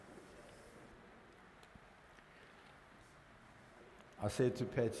I said to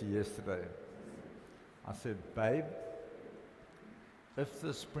Patty yesterday, I said, babe, if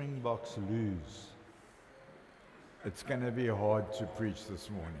the Springboks lose, it's going to be hard to preach this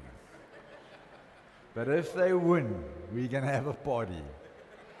morning. But if they win, we're going to have a party.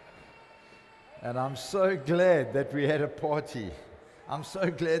 And I'm so glad that we had a party. I'm so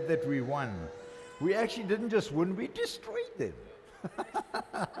glad that we won. We actually didn't just win, we destroyed them.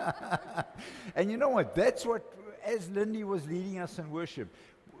 And you know what? That's what, as Lindy was leading us in worship,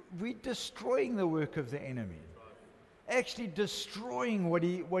 we're destroying the work of the enemy. Actually destroying what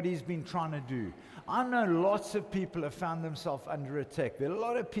he's been trying to do. I know lots of people have found themselves under attack. There are a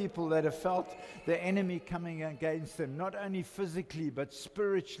lot of people that have felt the enemy coming against them, not only physically, but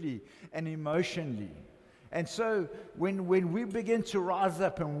spiritually and emotionally. And so when we begin to rise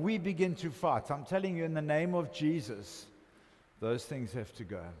up and we begin to fight, I'm telling you, in the name of Jesus, those things have to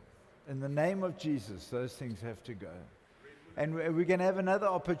go. In the name of Jesus, those things have to go. And we're going to have another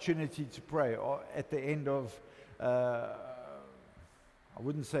opportunity to pray at the end of, I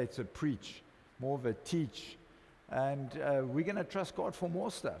wouldn't say it's a preach, more of a teach. And we're going to trust God for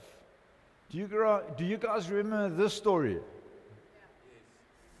more stuff. Do you guys remember this story?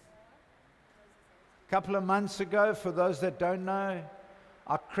 A couple of months ago, for those that don't know,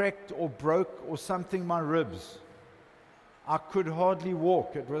 I cracked or broke or something my ribs. I could hardly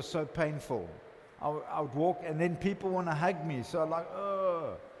walk. It was so painful. I would walk, and then people want to hug me. So I'm like,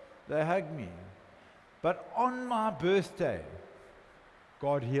 oh, they hug me. But on my birthday,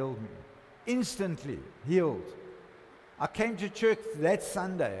 God healed me. Instantly healed. I came to church that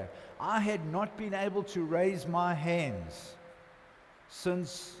Sunday. I had not been able to raise my hands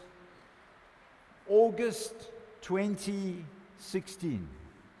since August 2016.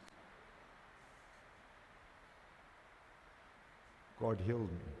 God healed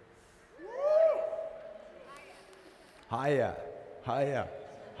me. Higher, higher,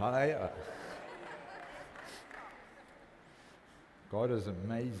 higher. God is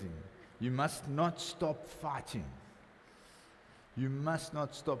amazing. You must not stop fighting. You must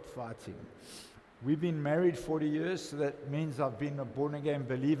not stop fighting. We've been married 40 years, so that means I've been a born-again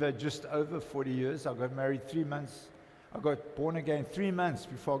believer just over 40 years. I got married 3 months. I got born again 3 months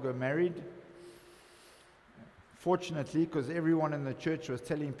before I got married. Fortunately, because everyone in the church was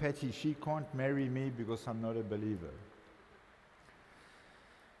telling Patty she can't marry me because I'm not a believer.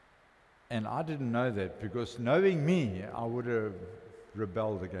 And I didn't know that, because knowing me, I would have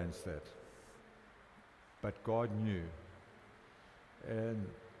rebelled against that. But God knew. And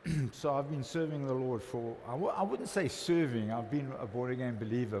so I've been serving the Lord for, I wouldn't say serving, I've been a born-again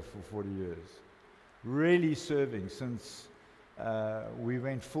believer for 40 years. Really serving since we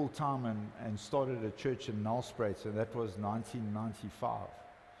went full-time and started a church in Nelspruit, and that was 1995.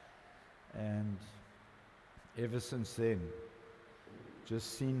 And ever since then,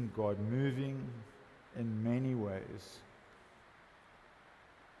 just seen God moving in many ways.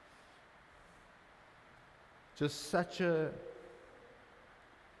 Just such a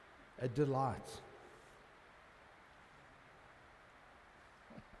delight.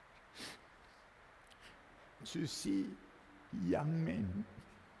 To see young men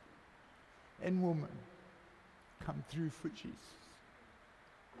and women come through for Jesus.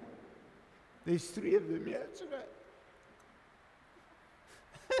 There's 3 of them here today.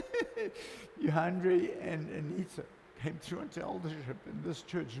 Johandre and Anita came through onto eldership in this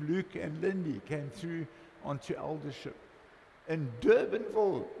church. Luke and Lindy came through onto eldership. In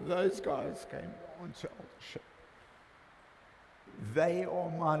Durbanville, those guys came onto eldership. They are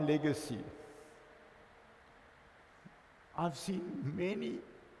my legacy. I've seen many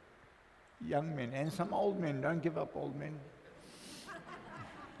young men and some old men. Don't give up, old men.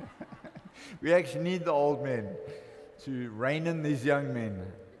 We actually need the old men to rein in these young men.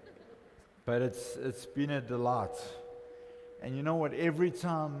 But it's been a delight. And you know what? Every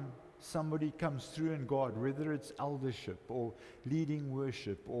time somebody comes through in God, whether it's eldership or leading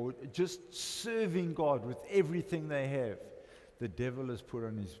worship or just serving God with everything they have, the devil is put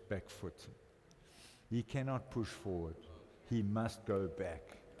on his back foot. He cannot push forward. He must go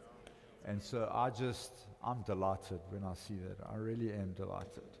back. And so I'm delighted when I see that. I really am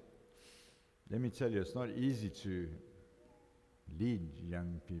delighted. Let me tell you, it's not easy to lead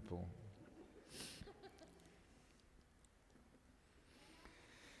young people.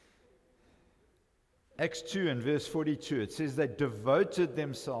 Acts 2 and verse 42, it says they devoted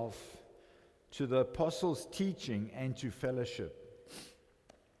themselves to the apostles' teaching and to fellowship.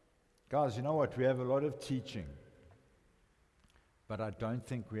 Guys, you know what? We have a lot of teaching, but I don't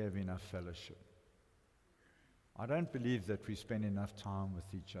think we have enough fellowship. I don't believe that we spend enough time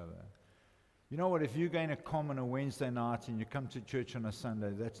with each other. You know what? If you're going to come on a Wednesday night and you come to church on a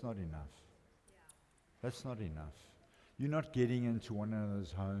Sunday, that's not enough. That's not enough. You're not getting into one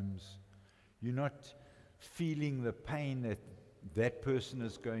another's homes. You're not feeling the pain that that person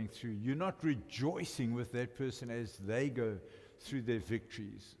is going through. You're not rejoicing with that person as they go through their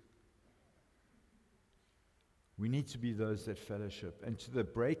victories. We need to be those that fellowship, and to the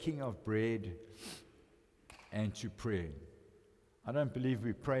breaking of bread and to prayer. I don't believe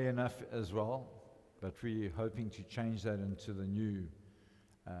we pray enough as well, but we're hoping to change that into the new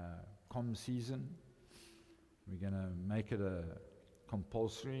comm season. We're going to make it a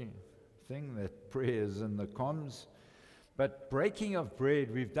compulsory thing that prayer is in the comms. But breaking of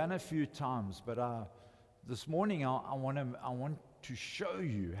bread, we've done a few times, but this morning I want to show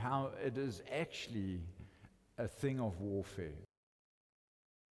you how it is actually a thing of warfare.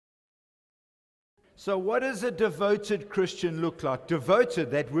 So what does a devoted Christian look like?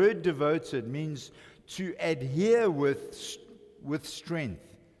 Devoted, that word devoted means to adhere with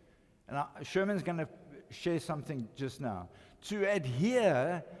strength. And Sherman's going to share something just now. To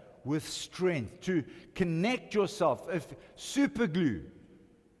adhere with strength, to connect yourself. If super glue,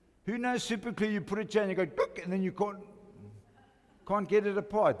 who knows super glue? You put it down, you go, and then you can't get it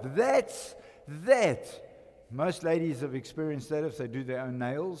apart. That's that. Most ladies have experienced that if they do their own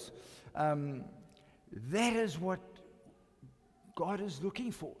nails. That is what God is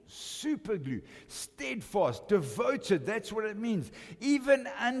looking for. Super glue, steadfast, devoted. That's what it means. Even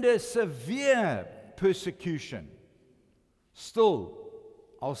under severe persecution, still,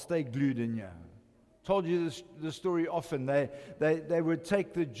 I'll stay glued in you. Told you this story often. They would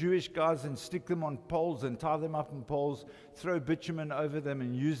take the Jewish guys and stick them on poles and tie them up on poles, throw bitumen over them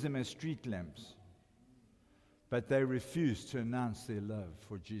and use them as street lamps. But they refused to announce their love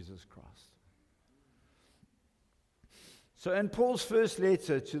for Jesus Christ. So in Paul's first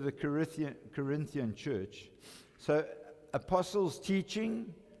letter to the Corinthian church, so apostles'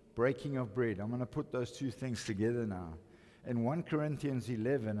 teaching, breaking of bread. I'm going to put those two things together now. In 1 Corinthians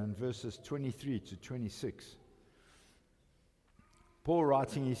 11 and verses 23 to 26. Paul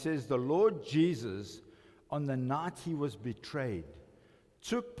writing, he says, the Lord Jesus, on the night he was betrayed,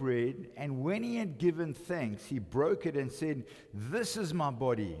 took bread, and when he had given thanks, he broke it and said, this is my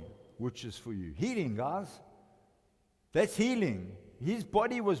body, which is for you. Healing, guys. That's healing. His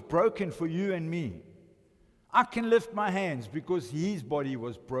body was broken for you and me. I can lift my hands because his body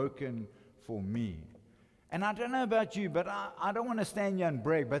was broken for me. And I don't know about you, but I don't want to stand here and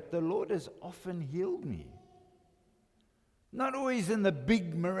brag, but the Lord has often healed me. Not always in the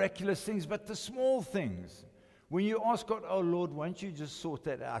big miraculous things, but the small things. When you ask God, oh Lord, won't you just sort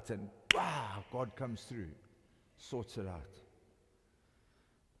that out? And wow, God comes through, sorts it out.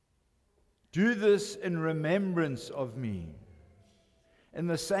 Do this in remembrance of me. In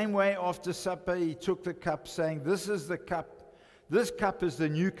the same way, after supper, he took the cup, saying, this is the cup. This cup is the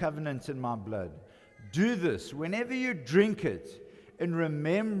new covenant in my blood. Do this whenever you drink it in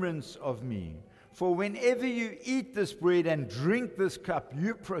remembrance of me. For whenever you eat this bread and drink this cup,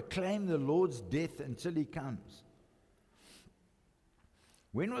 you proclaim the Lord's death until he comes.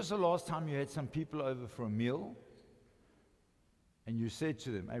 When was the last time you had some people over for a meal and you said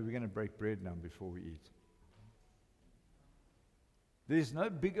to them, hey, we're going to break bread now before we eat? There's no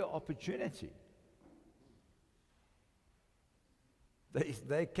bigger opportunity.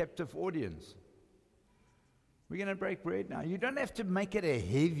 They're captive audience. We're going to break bread now. You don't have to make it a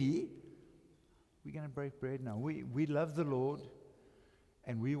heavy. We're going to break bread now. We love the Lord,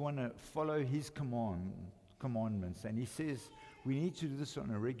 and we want to follow his commandments. And he says we need to do this on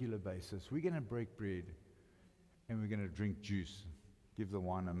a regular basis. We're going to break bread, and we're going to drink juice. Give the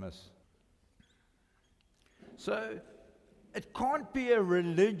wine a miss. So it can't be a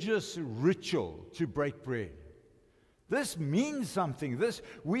religious ritual to break bread. This means something.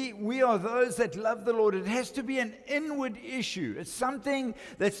 We are those that love the Lord. It has to be an inward issue. It's something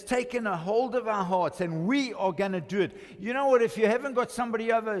that's taken a hold of our hearts, and we are going to do it. You know what? If you haven't got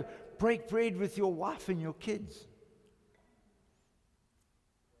somebody over, break bread with your wife and your kids.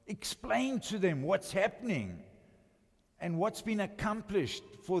 Explain to them what's happening and what's been accomplished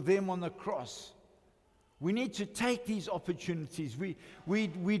for them on the cross. We need to take these opportunities.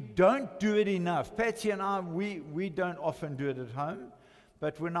 We don't do it enough. Patsy and I, we don't often do it at home.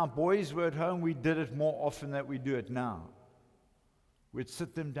 But when our boys were at home, we did it more often than we do it now. We'd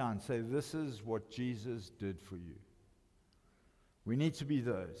sit them down and say, this is what Jesus did for you. We need to be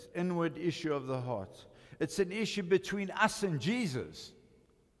those. Inward issue of the heart. It's an issue between us and Jesus.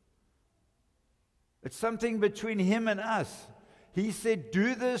 It's something between him and us. He said,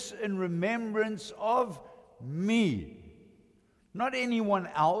 do this in remembrance of me. Not anyone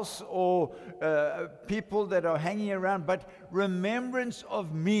else or people that are hanging around, but remembrance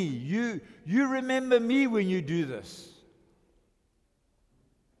of me. You remember me when you do this.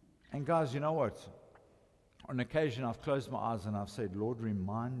 And guys, you know what? On occasion, I've closed my eyes and I've said, Lord,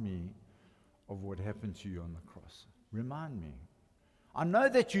 remind me of what happened to you on the cross. Remind me. I know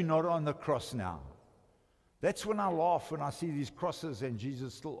that you're not on the cross now. That's when I laugh when I see these crosses and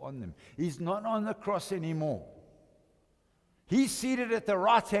Jesus still on them. He's not on the cross anymore. He's seated at the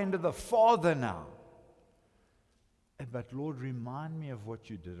right hand of the Father now. But Lord, remind me of what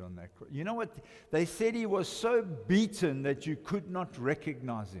you did on that cross. You know what? They said he was so beaten that you could not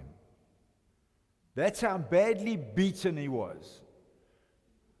recognize him. That's how badly beaten he was.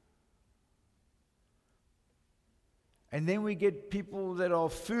 And then we get people that are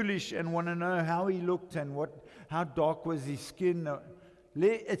foolish and want to know how he looked and how dark was his skin.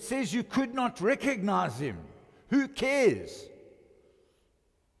 It says you could not recognize him. Who cares?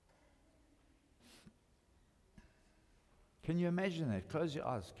 Can you imagine that? Close your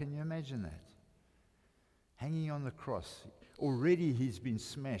eyes. Can you imagine that? Hanging on the cross. Already he's been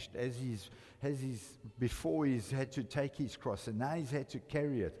smashed before he's had to take his cross, and now he's had to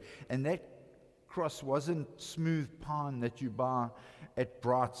carry it. And that cross wasn't smooth pine that you buy at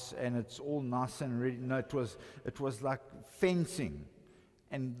Bright's and it's all nice and ready. No, it was like fencing.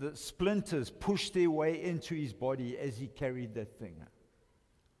 And the splinters pushed their way into his body as he carried that thing.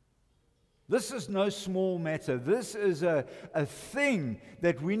 This is no small matter. This is a thing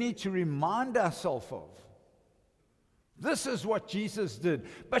that we need to remind ourselves of. This is what Jesus did.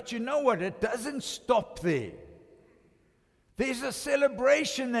 But you know what? It doesn't stop there. There's a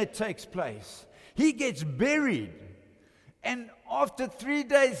celebration that takes place. He gets buried. And after 3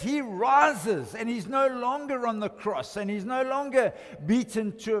 days, he rises. And he's no longer on the cross. And he's no longer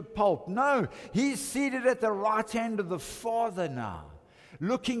beaten to a pulp. No, he's seated at the right hand of the Father now.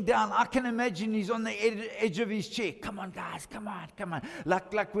 Looking down, I can imagine he's on the edge of his chair. Come on, guys, come on.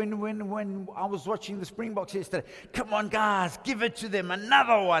 Like when I was watching the Springboks yesterday. Come on, guys, give it to them.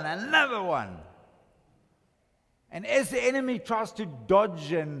 Another one. And as the enemy tries to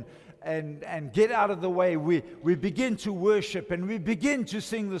dodge and get out of the way, we begin to worship and we begin to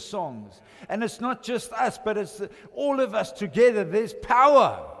sing the songs. And it's not just us, but it's all of us together. There's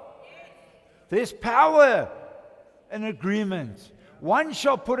power. There's power in agreement. One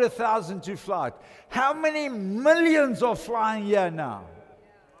shall put 1,000 to flight. How many millions are flying here now?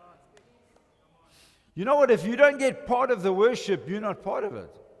 You know what? If you don't get part of the worship, you're not part of it.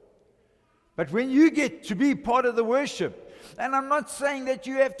 But when you get to be part of the worship, and I'm not saying that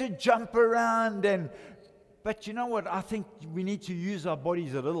you have to jump around, but you know what? I think we need to use our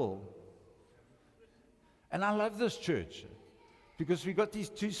bodies a little. And I love this church. Because we got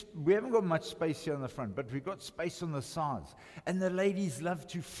we haven't got much space here on the front, but we've got space on the sides. And the ladies love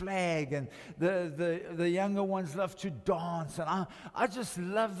to flag, and the younger ones love to dance. And I just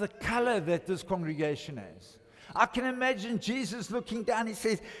love the color that this congregation has. I can imagine Jesus looking down, he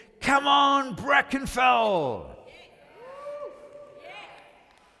says, "Come on, Brackenfell."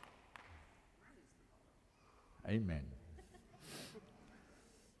 Amen.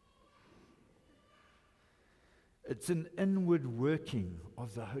 It's an inward working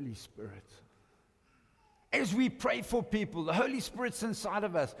of the Holy Spirit. As we pray for people, the Holy Spirit's inside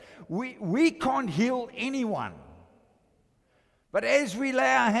of us. We can't heal anyone. But as we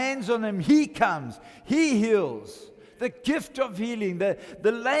lay our hands on them, He comes. He heals. The gift of healing, the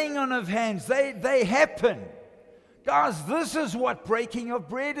laying on of hands, they happen. Guys, this is what breaking of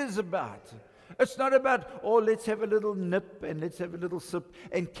bread is about. It's not about, let's have a little nip and let's have a little sip.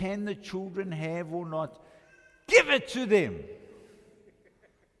 And can the children have or not? Give it to them.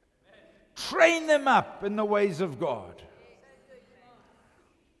 Train them up in the ways of God.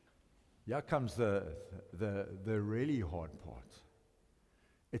 Here comes the really hard part.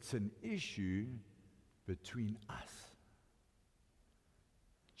 It's an issue between us.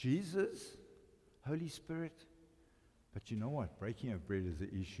 Jesus, Holy Spirit. But you know what? Breaking of bread is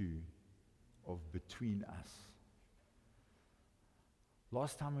an issue of between us.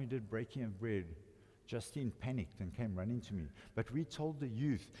 Last time we did breaking of bread, Justine panicked and came running to me. But we told the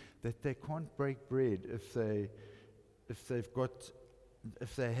youth that they can't break bread if they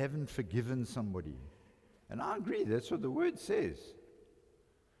haven't forgiven somebody. And I agree, that's what the word says.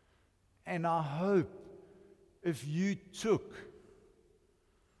 And I hope if you took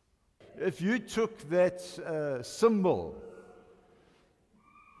that symbol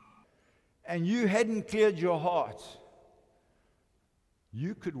and you hadn't cleared your heart,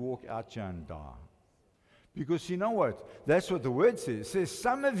 you could walk out here and die. Because you know what? That's what the word says. It says,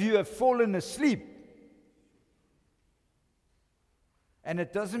 some of you have fallen asleep. And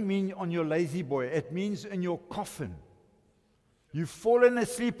it doesn't mean on your lazy boy. It means in your coffin. You've fallen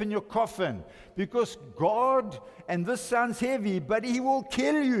asleep in your coffin because God, and this sounds heavy, but He will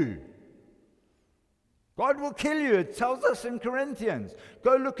kill you. God will kill you. It tells us in Corinthians.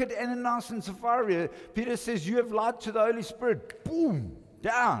 Go look at Ananias and Sapphira. Peter says, you have lied to the Holy Spirit. Boom,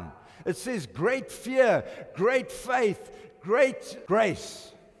 down. It says great fear, great faith, great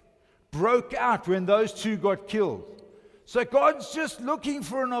grace broke out when those two got killed. So God's just looking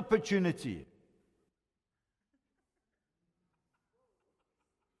for an opportunity.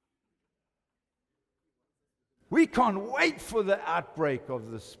 We can't wait for the outbreak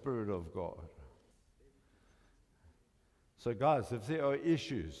of the Spirit of God. So guys, if there are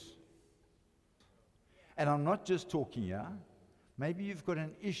issues, and I'm not just talking here, maybe you've got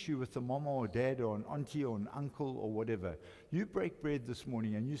an issue with a mama or dad or an auntie or an uncle or whatever. You break bread this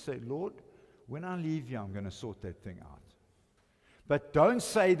morning and you say, Lord, when I leave here, I'm going to sort that thing out. But don't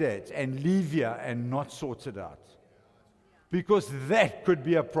say that and leave here and not sort it out. Because that could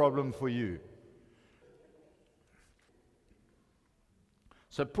be a problem for you.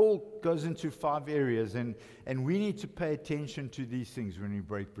 So Paul goes into 5 areas, and we need to pay attention to these things when we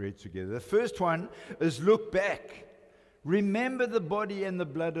break bread together. The first one is look back. Remember the body and the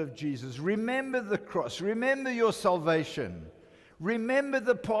blood of Jesus. Remember the cross. Remember your salvation. Remember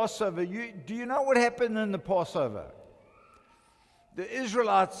the Passover. Do you know what happened in the Passover? The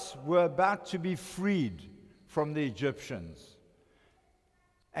Israelites were about to be freed from the Egyptians.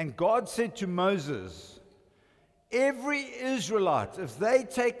 And God said to Moses, every Israelite, if they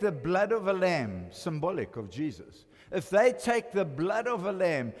take the blood of a lamb, symbolic of Jesus, if they take the blood of a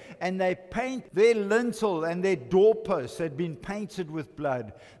lamb and they paint their lintel and their doorposts had been painted with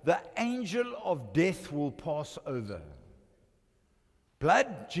blood, the angel of death will pass over.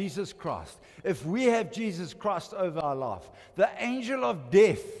 Blood, Jesus Christ. If we have Jesus Christ over our life, the angel of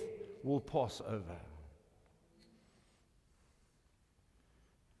death will pass over.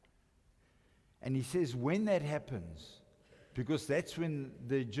 And he says when that happens, because that's when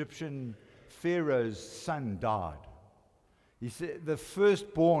the Egyptian Pharaoh's son died. He said the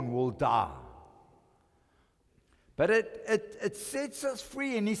firstborn will die. But it sets us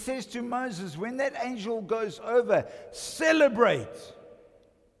free. And he says to Moses, when that angel goes over, celebrate.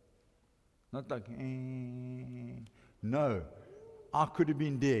 Not like, no, I could have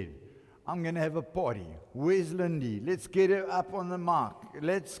been dead. I'm going to have a party. Where's Lindy? Let's get her up on the mark.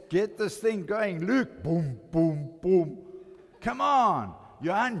 Let's get this thing going. Luke, boom, boom, boom. Come on.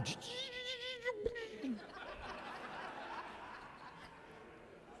 Johan.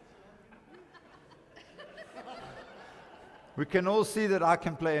 We can all see that I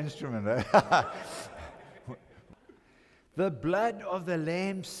can play instrument. The blood of the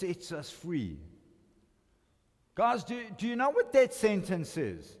Lamb sets us free. Guys, do you know what that sentence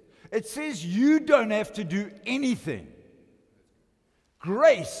is? It says you don't have to do anything.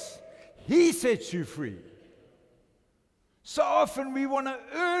 Grace, He sets you free. So often we want to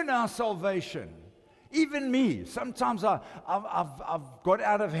earn our salvation. Even me. Sometimes I've got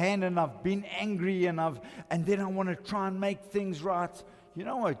out of hand and I've been angry and then I want to try and make things right. You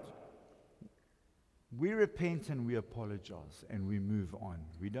know what? We repent and we apologize and we move on.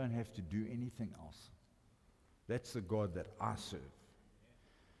 We don't have to do anything else. That's the God that I serve.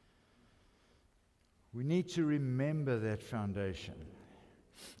 We need to remember that foundation.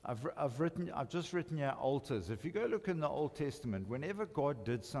 I've just written here altars. If you go look in the Old Testament, whenever God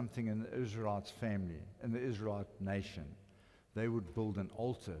did something in the Israelites' family, in the Israelite nation, they would build an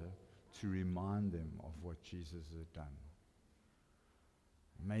altar to remind them of what Jesus had done.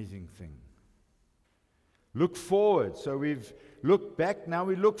 Amazing thing. Look forward. So we've looked back, now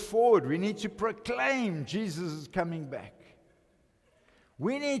we look forward. We need to proclaim Jesus is coming back.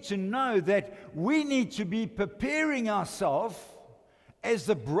 We need to know that we need to be preparing ourselves as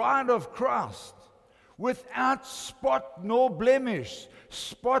the bride of Christ, without spot nor blemish.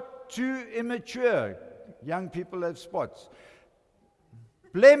 Spot too immature. Young people have spots.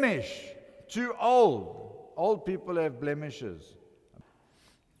 Blemish, too old. Old people have blemishes.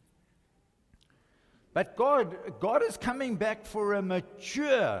 But God is coming back for a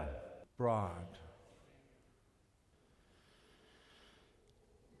mature bride.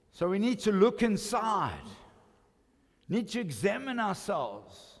 So we need to look inside. Need to examine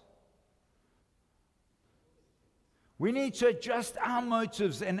ourselves. We need to adjust our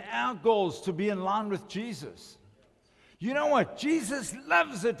motives and our goals to be in line with Jesus. You know what? Jesus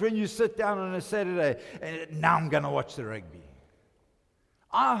loves it when you sit down on a Saturday and now I'm going to watch the rugby.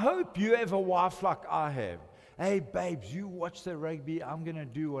 I hope you have a wife like I have. Hey, babes, you watch the rugby. I'm going to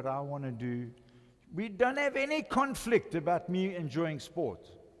do what I want to do. We don't have any conflict about me enjoying sport.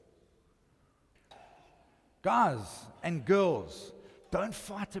 Guys and girls, don't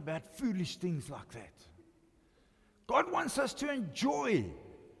fight about foolish things like that. God wants us to enjoy.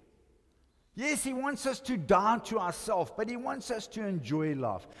 Yes, He wants us to die to ourselves, but He wants us to enjoy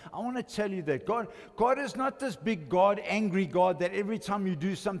life. I want to tell you that God is not this big God, angry God, that every time you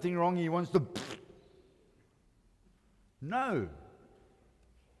do something wrong, He wants to... No.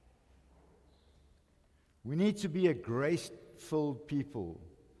 We need to be a grace-filled people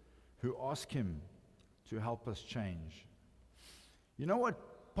who ask Him to help us change. You know what?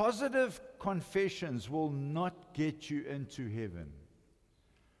 Positive confessions will not get you into heaven.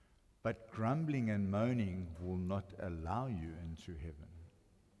 But grumbling and moaning will not allow you into heaven.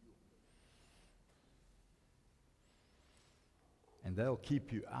 And they'll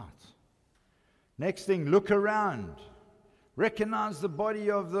keep you out. Next thing, look around. Recognize the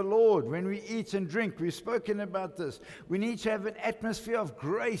body of the Lord. When we eat and drink, we've spoken about this. We need to have an atmosphere of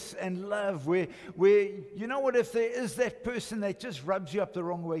grace and love where you know what, if there is that person that just rubs you up the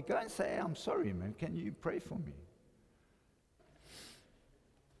wrong way, go and say, hey, I'm sorry, man. Can you pray for me?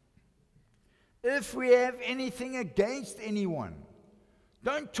 If we have anything against anyone,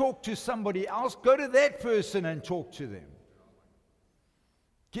 don't talk to somebody else. Go to that person and talk to them.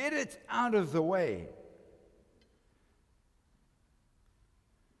 Get it out of the way.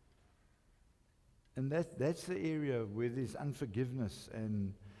 And that's the area where there's unforgiveness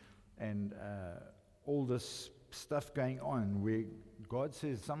and all this stuff going on, where God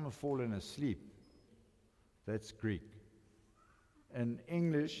says some have fallen asleep. That's Greek. In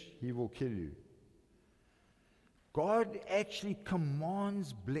English, He will kill you. God actually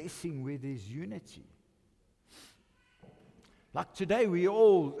commands blessing where there's unity. Like today, we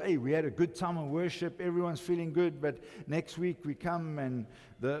had a good time of worship. Everyone's feeling good. But next week we come and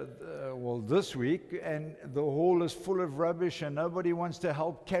this week, and the hall is full of rubbish, and nobody wants to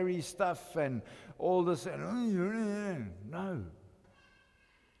help carry stuff and all this. And no,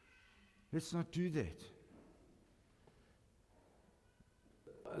 let's not do that.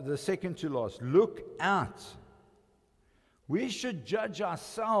 The second to last, look out. We should judge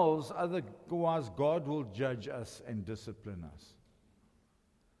ourselves, otherwise God will judge us and discipline us.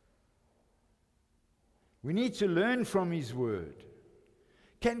 We need to learn from His Word.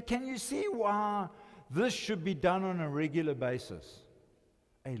 Can you see why this should be done on a regular basis?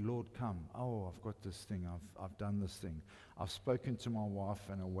 Hey, Lord, come. Oh, I've got this thing. I've done this thing. I've spoken to my wife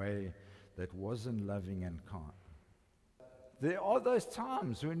in a way that wasn't loving and kind. There are those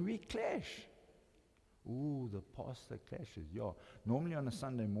times when we clash. Ooh, the pastor clashes. Yeah, normally on a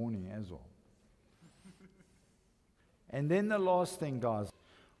Sunday morning as well. And then the last thing, guys.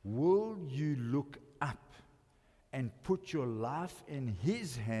 Will you look up and put your life in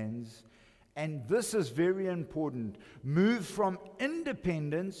His hands? And this is very important. Move from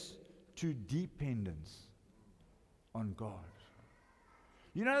independence to dependence on God.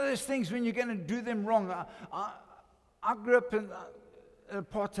 You know those things when you're going to do them wrong. I grew up in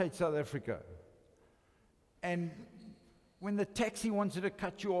apartheid South Africa. And when the taxi wanted to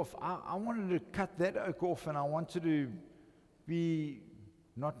cut you off, I wanted to cut that oak off, and I wanted to be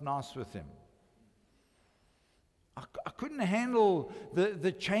not nice with him. I couldn't handle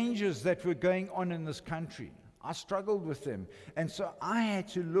the changes that were going on in this country. I struggled with them. And so I had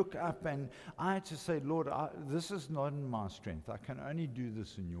to look up, and I had to say, Lord, this is not in my strength. I can only do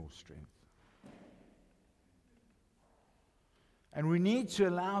this in your strength. And we need to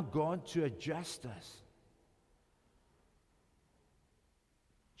allow God to adjust us.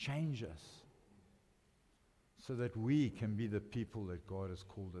 Change us so that we can be the people that God has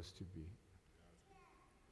called us to be.